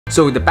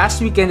So the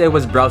past weekend, I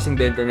was browsing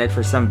the internet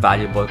for some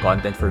valuable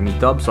content for me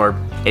to absorb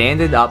and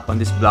ended up on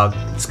this blog.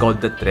 It's called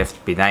the Thrift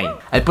Pinay.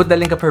 I'll put the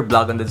link of her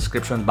blog in the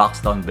description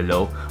box down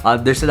below.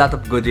 There's a lot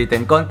of good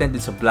written content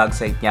in sa blog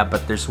site niya,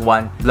 but there's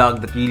one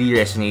blog that really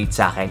resonates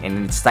sa akin,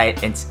 and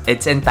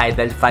it's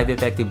entitled 5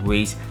 Effective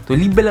Ways to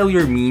Live Below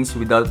Your Means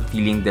Without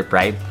Feeling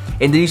Deprived.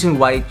 And the reason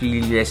why it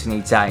really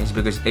resonates sa akin is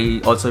because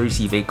I also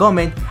received a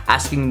comment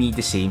asking me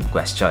the same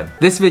question.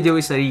 This video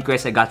is a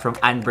request I got from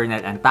Ann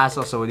Bernal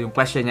Antaso. So yung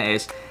question niya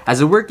is,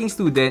 as a working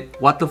student,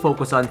 what to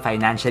focus on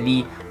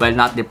financially while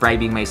not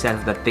depriving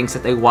myself of the things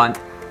that I want?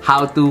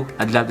 How to?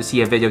 I'd love to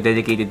see a video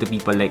dedicated to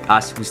people like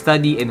us who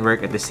study and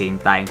work at the same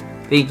time.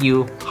 Thank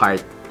you, heart.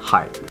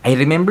 I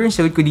remember yung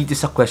sagot ko dito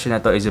sa question na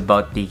to is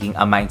about taking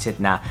a mindset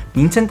na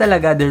minsan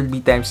talaga there will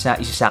be times na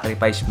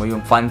isa-sacrifice mo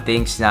yung fun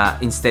things na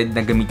instead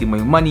na gamitin mo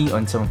yung money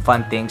on some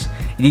fun things,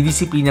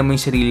 ididisiplina mo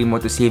yung sarili mo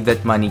to save that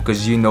money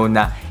because you know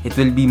na it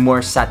will be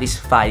more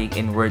satisfying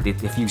and worth it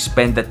if you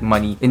spend that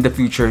money in the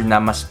future na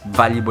mas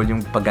valuable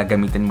yung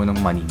paggagamitan mo ng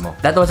money mo.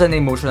 That was an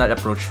emotional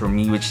approach for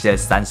me which still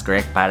stands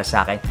correct para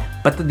sa akin.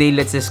 But today,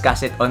 let's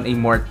discuss it on a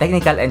more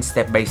technical and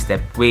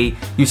step-by-step way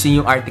using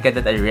yung article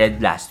that I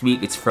read last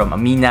week. It's from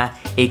Amina,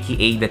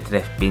 aka the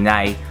Thrift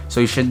Pinay. So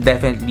you should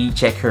definitely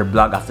check her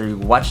blog after you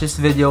watch this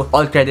video.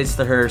 All credits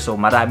to her, so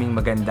maraming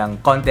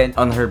magandang content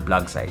on her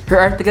blog site. Her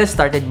article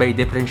started by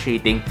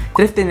differentiating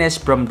thriftiness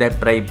from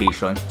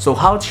deprivation. So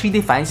how she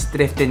defines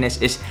thriftiness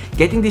is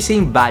getting the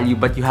same value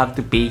but you have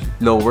to pay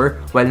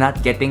lower while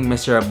not getting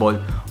miserable.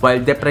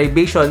 While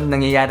deprivation,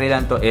 nangyayari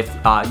lang to if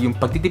yung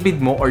pagtitipid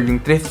mo or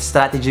yung thrift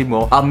strategy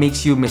mo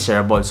makes you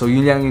miserable. So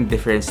yun lang yung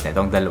difference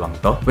netong dalawang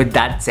to. With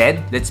that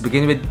said, let's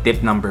begin with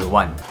tip number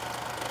 1.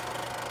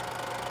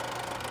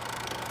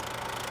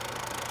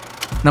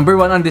 Number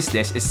 1 on this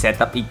list is set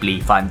up a play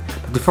fund.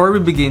 But before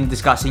we begin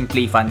discussing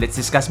play fund, let's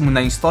discuss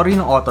muna yung story ng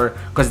author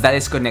because that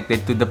is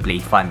connected to the play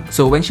fund.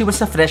 So when she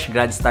was a fresh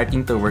grad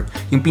starting to work,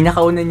 yung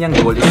pinakauna niyang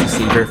goal is to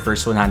save her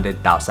first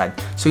 100,000.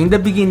 So in the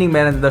beginning,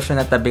 meron daw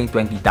siya natabing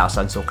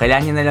 20,000. So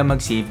kailangan niya na lang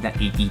mag-save na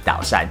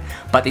 80,000.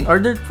 But in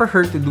order for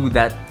her to do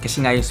that,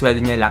 kasi nga yung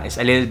sweldo niya lang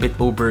is a little bit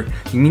over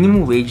yung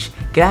minimum wage,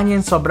 kailangan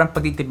niya sobrang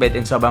pagtitipid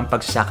and sobrang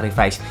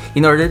pag-sacrifice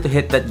in order to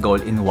hit that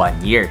goal in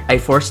 1 year. I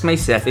forced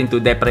myself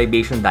into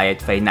deprivation diet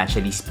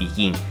financially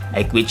speaking.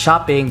 I quit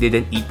shopping,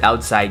 didn't eat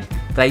outside,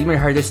 tried my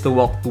hardest to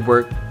walk to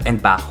work and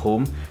back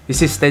home,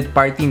 resisted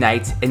party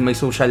nights and my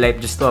social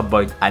life just to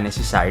avoid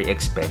unnecessary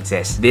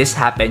expenses. This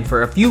happened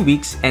for a few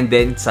weeks and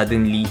then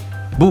suddenly,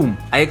 boom,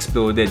 I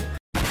exploded.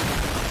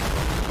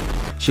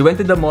 She went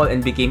to the mall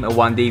and became a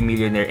one-day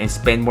millionaire and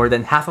spent more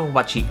than half of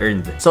what she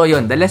earned. So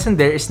yun, the lesson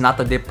there is not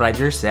to deprive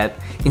yourself.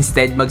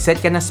 Instead, mag-set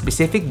ka ng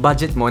specific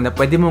budget mo na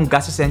pwede mong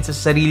gastusin sa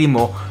sarili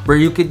mo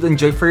where you could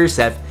enjoy for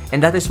yourself,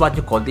 and that is what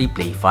you call a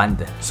play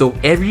fund. So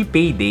every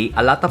payday,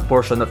 allot a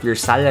portion of your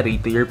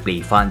salary to your play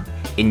fund.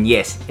 And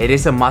yes, it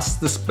is a must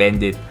to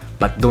spend it,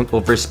 but don't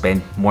overspend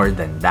more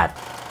than that.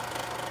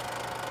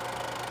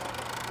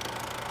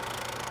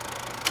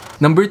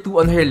 Number 2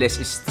 on her list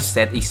is to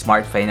set a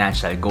SMART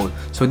financial goal.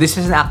 So this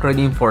is an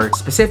acronym for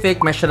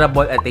specific,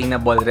 measurable,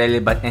 attainable,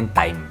 relevant, and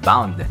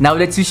time-bound. Now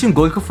let's use yung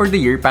goal ko for the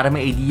year para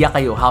may idea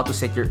kayo how to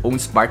set your own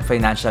SMART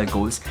financial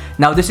goals.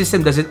 Now the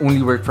system doesn't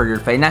only work for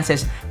your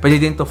finances,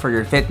 pwede din to for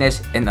your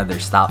fitness and other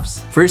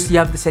stuffs. First, you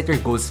have to set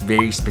your goals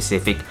very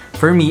specific.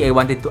 For me, I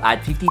wanted to add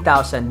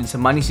 50,000 dun sa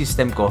money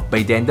system ko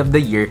by the end of the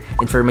year,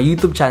 and for my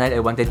YouTube channel, I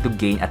wanted to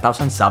gain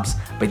 1,000 subs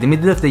by the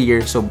middle of the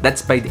year, so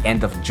that's by the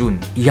end of June.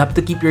 You have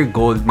to keep your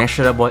goal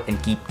measurable and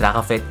keep track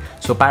of it.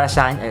 So para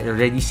sa akin, I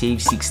already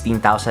saved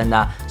 16,000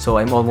 na. So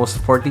I'm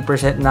almost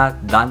 40% na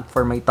done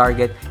for my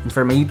target. And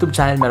for my YouTube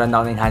channel, meron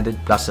na ako 900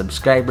 plus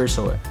subscribers.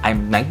 So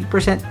I'm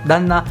 90%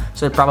 done na.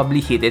 So I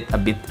probably hit it a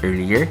bit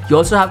earlier. You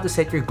also have to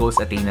set your goals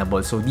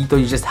attainable. So dito,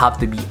 you just have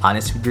to be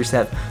honest with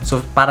yourself. So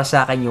para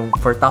sa akin, yung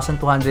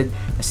 4,200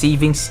 na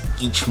savings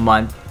each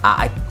month,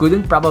 I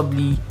couldn't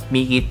probably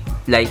make it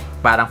like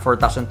parang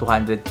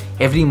 4,200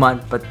 every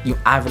month, but yung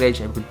average,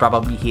 I would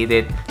probably hit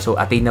it. So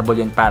attainable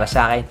yun para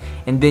sa akin.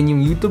 And then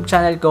yung YouTube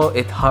channel ko,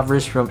 it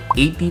hovers from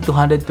 80 to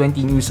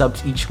 120 new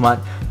subs each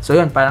month. So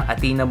yun, parang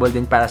attainable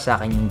din para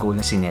sa akin yung goal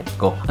na sinet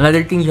ko.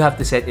 Another thing you have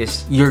to set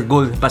is your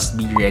goal must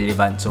be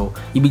relevant. So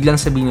ibig lang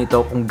sabihin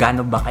nito kung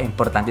gaano ba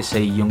ka-importante sa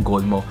yung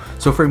goal mo.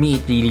 So for me,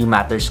 it really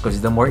matters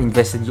because the more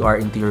invested you are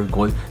into your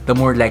goal, the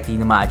more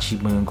likely na ma-achieve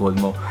mo yung goal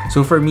mo.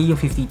 So for me, yung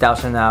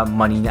 50,000 na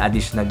money na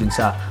additional dun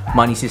sa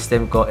money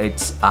system ko,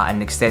 it's an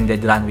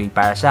extended runway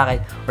para sa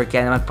akin, or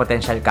kaya naman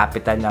potential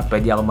capital na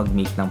pwede ako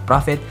mag-make ng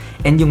profit.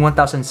 And yung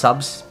 1,000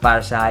 subs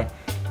para sa akin,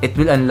 it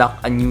will unlock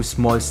a new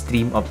small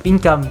stream of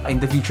income. In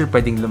the future,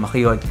 pwedeng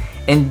lumaki yun.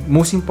 And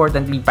most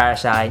importantly para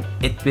sa akin,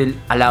 it will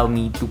allow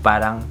me to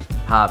parang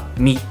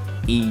meet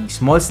a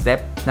small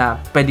step na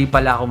pwede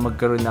pala ako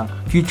magkaroon ng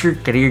future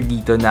career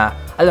dito na,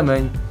 alam mo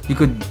yun, you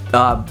could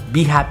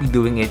be happy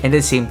doing it, and at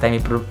the same time,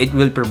 it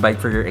will provide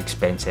for your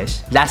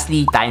expenses.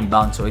 Lastly, time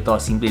bound. So ito,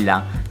 simple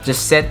lang.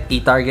 Just set a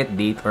target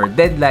date or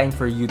deadline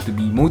for you to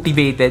be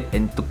motivated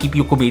and to keep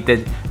you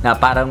committed na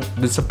parang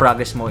dun sa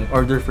progress mo in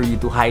order for you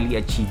to highly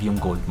achieve yung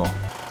goal mo.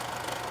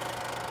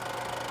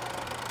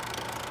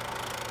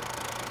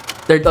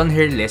 Third on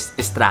her list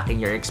is tracking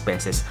your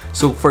expenses.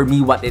 So for me,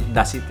 what it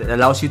does, it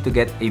allows you to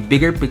get a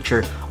bigger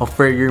picture of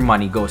where your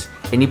money goes.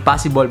 And if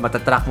possible,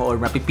 matatrack mo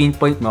or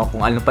mapipinpoint mo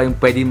kung ano pa yung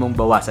pwede mong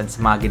bawasan sa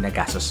mga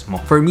ginagastos mo.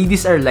 For me,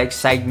 these are like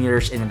side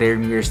mirrors and rear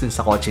mirrors dun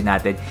sa kotse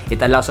natin.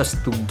 It allows us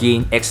to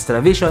gain extra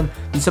vision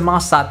dun sa mga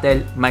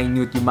subtle,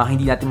 minute, yung mga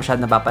hindi natin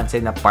masyadong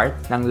napapansin na part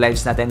ng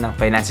lives natin, ng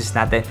finances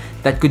natin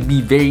that could be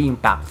very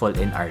impactful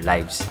in our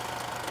lives.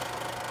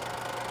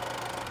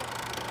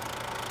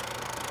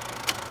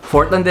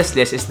 Fourth on this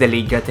list is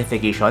delayed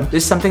gratification.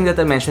 This is something that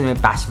I mentioned in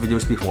past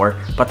videos before,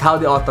 but how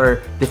the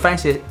author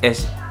defines it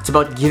is it's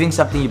about giving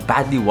something you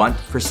badly want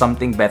for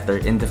something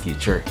better in the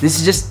future. This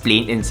is just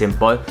plain and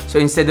simple.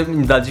 So instead of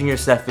indulging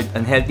yourself with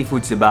unhealthy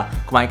foods, diba?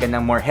 Kumain ka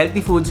ng more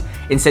healthy foods.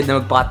 Instead na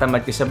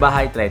magpakatamad ka sa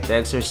bahay, try to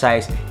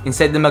exercise.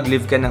 Instead na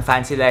mag-live ka ng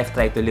fancy life,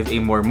 try to live a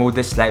more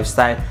modest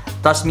lifestyle.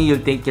 Trust me,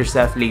 you'll thank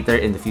yourself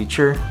later in the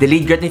future.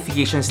 Delayed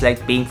gratification is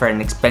like paying for an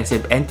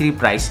expensive entry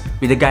price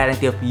with a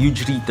guarantee of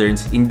huge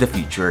returns in the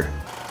future.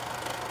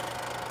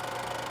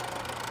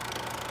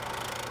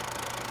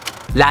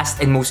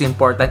 Last and most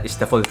important is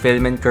the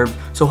fulfillment curve.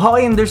 So how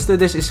I understood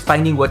this is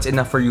finding what's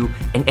enough for you,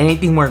 and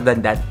anything more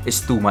than that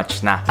is too much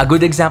na. A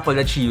good example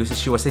that she used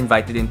is she was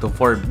invited into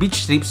 4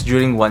 beach trips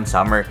during one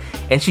summer,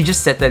 and she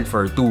just settled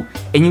for 2.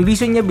 And yung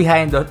reason niya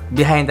behind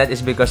that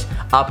is because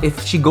if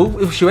she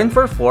went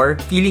for 4,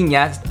 feeling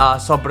niya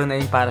sobra na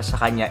yun para sa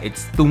kanya.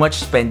 It's too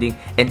much spending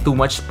and too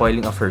much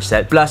spoiling of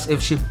herself. Plus, if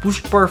she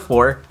pushed for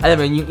 4,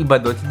 alam mo yung iba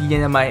doon, hindi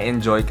niya na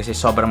ma-enjoy kasi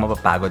sobrang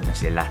mapapagod na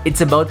sila.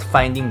 It's about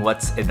finding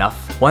what's enough.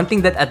 One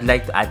thing that I'd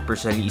like to add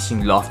personally is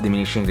yung law of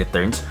diminishing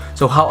returns.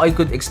 So how I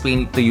could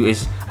explain it to you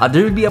is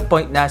there will be a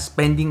point na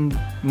spending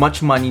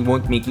much money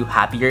won't make you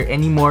happier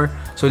anymore.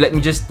 So let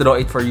me just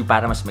draw it for you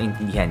para mas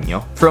maintindihan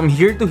nyo. From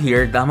here to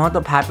here, the amount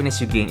of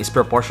happiness you gain is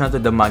proportional to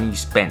the money you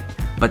spend.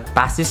 But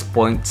past this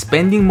point,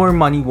 spending more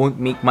money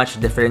won't make much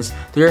difference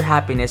to your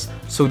happiness,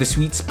 so the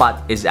sweet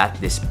spot is at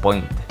this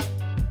point.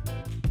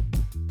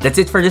 That's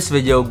it for this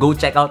video. Go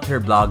check out her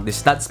blog. This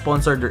is not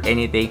sponsored or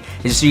anything.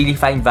 I just really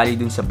find value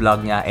dun sa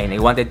blog niya, and I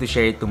wanted to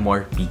share it to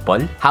more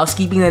people.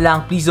 Housekeeping na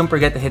lang, please don't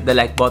forget to hit the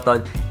like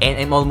button, and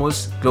I'm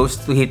almost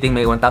close to hitting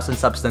my 1,000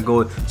 subs na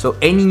goal. So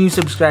any new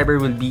subscriber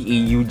will be a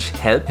huge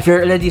help. If you're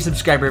already a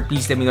subscriber,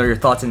 please let me know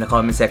your thoughts in the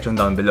comment section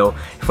down below.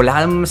 If wala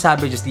ka naman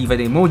masabi, just leave an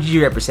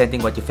emoji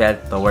representing what you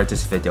felt towards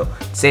this video.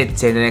 That's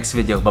it. See you in the next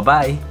video.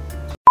 Bye-bye!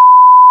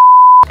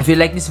 If you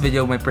like this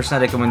video, my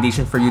personal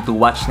recommendation for you to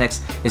watch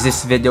next is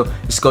this video.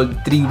 It's called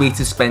 3 Ways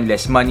to Spend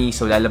Less Money.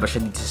 So lalabas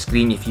siya dito sa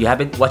screen. If you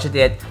haven't watched it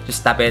yet,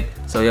 just tap it.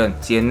 So yun,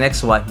 see you in the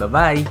next one.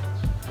 Bye-bye!